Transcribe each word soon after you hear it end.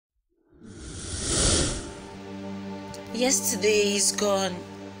Yesterday is gone.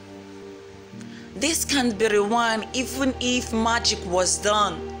 This can't be rewind even if magic was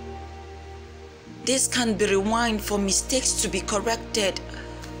done. This can't be rewind for mistakes to be corrected.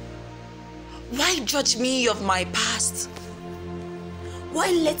 Why judge me of my past? Why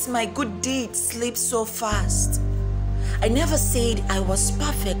let my good deeds slip so fast? I never said I was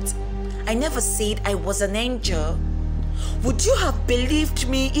perfect. I never said I was an angel. Would you have believed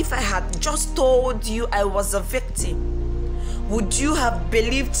me if I had just told you I was a victim? Would you have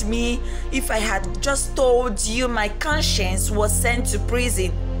believed me if I had just told you my conscience was sent to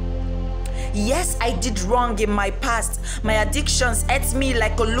prison? Yes, I did wrong in my past. My addictions ate me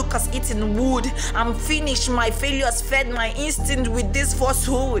like a locust eating wood. I'm finished. My failures fed my instinct with this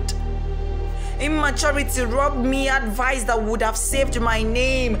falsehood. Immaturity robbed me advice that would have saved my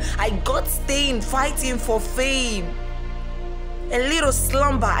name. I got stained fighting for fame. A little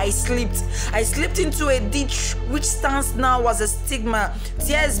slumber, I slipped into a ditch which stands now as a stigma.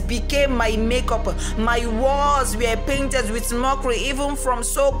 Tears became my makeup. My walls were painted with mockery even from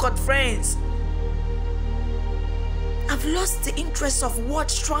so-called friends. I've lost the interest of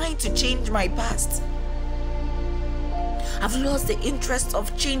what's trying to change my past. I've lost the interest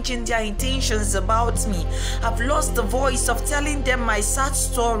of changing their intentions about me. I've lost the voice of telling them my sad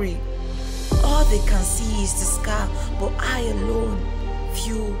story. All they can see is the scar, but I alone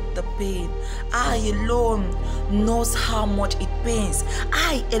feel the pain. I alone knows how much it pains.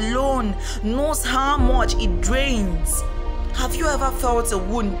 I alone knows how much it drains. Have you ever felt a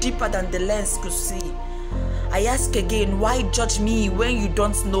wound deeper than the lens could see? I ask again, why judge me when you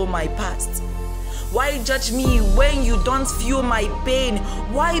don't know my past? Why judge me when you don't feel my pain?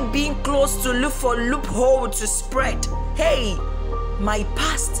 Why being close to look for loophole to spread? Hey, my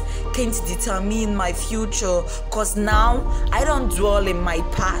past can't determine my future, cause now I don't dwell in my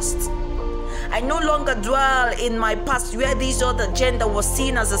past. I no longer dwell in my past where this other gender was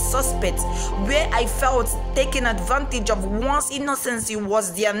seen as a suspect, where I felt taken advantage of one's innocence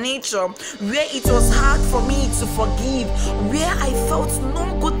was their nature, where it was hard for me to forgive, where I felt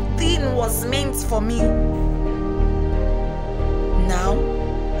no good thing was meant for me. Now,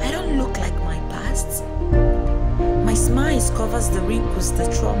 I don't look like my past. My smile covers the wrinkles the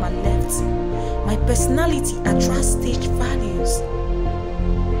trauma left. My personality attracts stage values.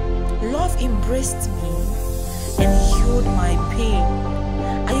 Love embraced me and healed my pain.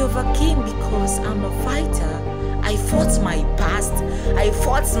 I overcame because I'm a fighter. I fought my past. I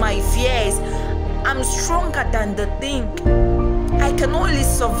fought my fears. I'm stronger than the thing. I can only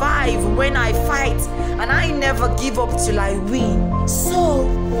survive when I fight, and I never give up till I win. So,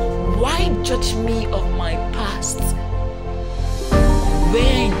 why judge me of my past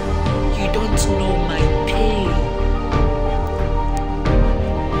when you don't know my